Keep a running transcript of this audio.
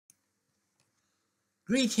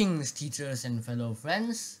Greetings teachers and fellow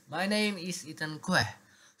friends, my name is Ethan and Louix.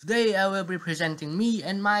 Today I will be presenting me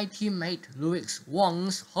and my teammate Louix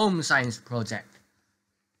Wong's home science project.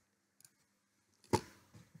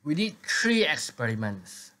 We did 3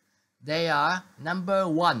 experiments. They are number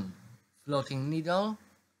 1, floating needle,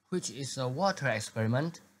 which is a water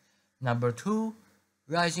experiment. Number 2,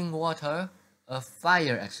 rising water, a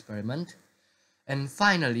fire experiment. And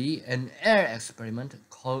finally, an air experiment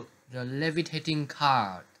called the Levitating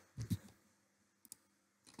Card.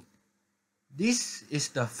 This is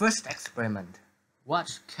the first experiment.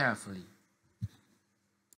 Watch carefully.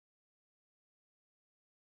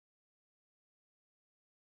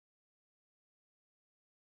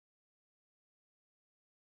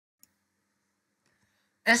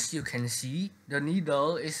 As you can see, the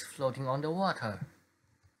needle is floating on the water.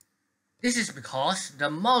 This is because the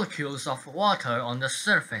molecules of water on the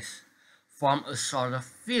surface form a sort of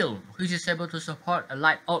film which is able to support a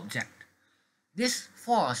light object. This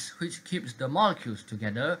force which keeps the molecules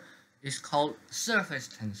together is called surface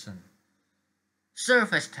tension.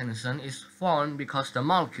 Surface tension is formed because the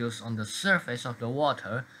molecules on the surface of the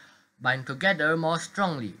water bind together more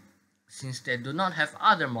strongly, since they do not have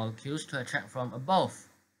other molecules to attract from above.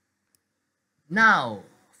 Now,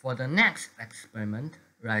 for the next experiment,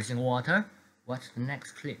 rising water, watch the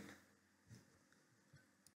next clip.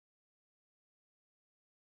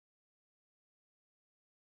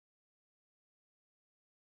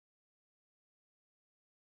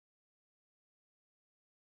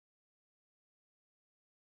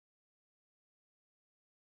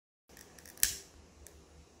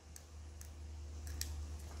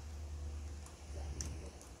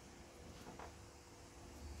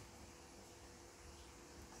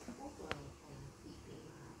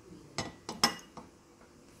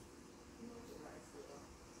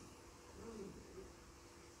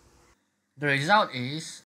 The result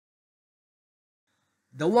is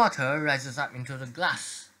the water rises up into the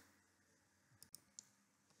glass.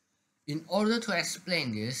 In order to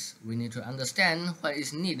explain this, we need to understand what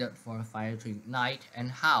is needed for a fire to ignite and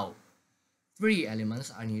how. 3 elements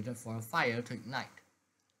are needed for a fire to ignite.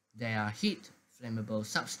 They are heat, flammable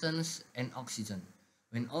substance, and oxygen.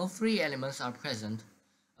 When all 3 elements are present,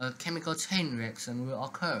 a chemical chain reaction will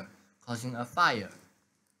occur, causing a fire.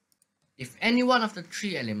 If any one of the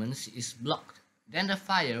 3 elements is blocked, then the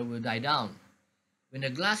fire will die down. When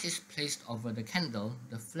the glass is placed over the candle,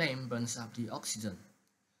 the flame burns up the oxygen.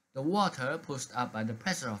 The water, pushed up by the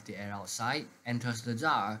pressure of the air outside, enters the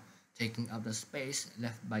jar, taking up the space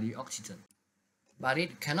left by the oxygen. But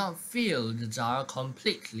it cannot fill the jar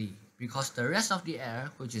completely, because the rest of the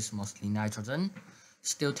air, which is mostly nitrogen,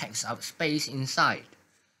 still takes up space inside.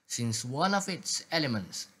 Since one of its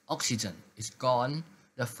elements, oxygen, is gone,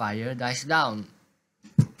 the fire dies down.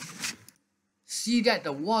 See that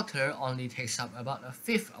the water only takes up about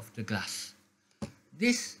 1/5 of the glass.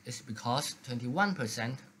 This is because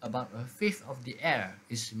 21%, about 1/5 of the air,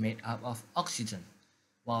 is made up of oxygen,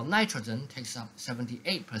 while nitrogen takes up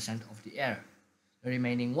 78% of the air. The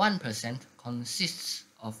remaining 1% consists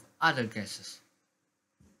of other gases.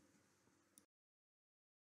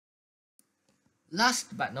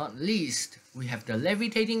 Last but not least, we have the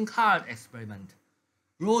levitating card experiment.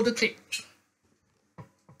 Roll the clip.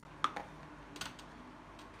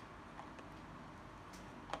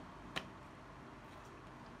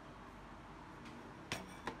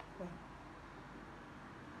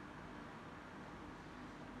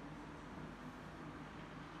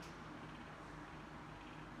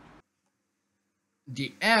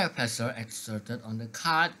 The air pressure exerted on the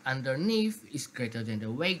card underneath is greater than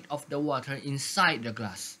the weight of the water inside the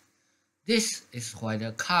glass. This is why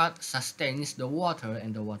the card sustains the water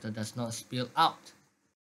and the water does not spill out.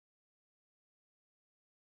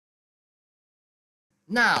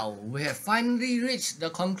 Now we have finally reached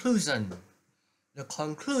the conclusion. The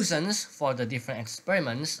conclusions for the different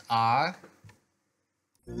experiments are: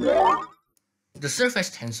 the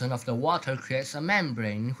surface tension of the water creates a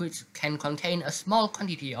membrane which can contain a small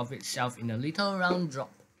quantity of itself in a little round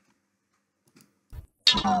drop.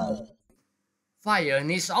 Fire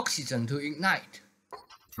needs oxygen to ignite.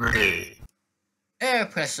 Air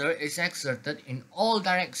pressure is exerted in all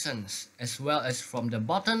directions, as well as from the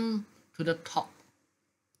bottom to the top.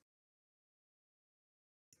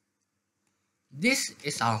 This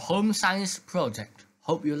is our home science project.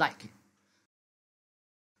 Hope you like it.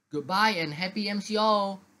 Goodbye and happy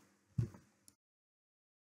MCO!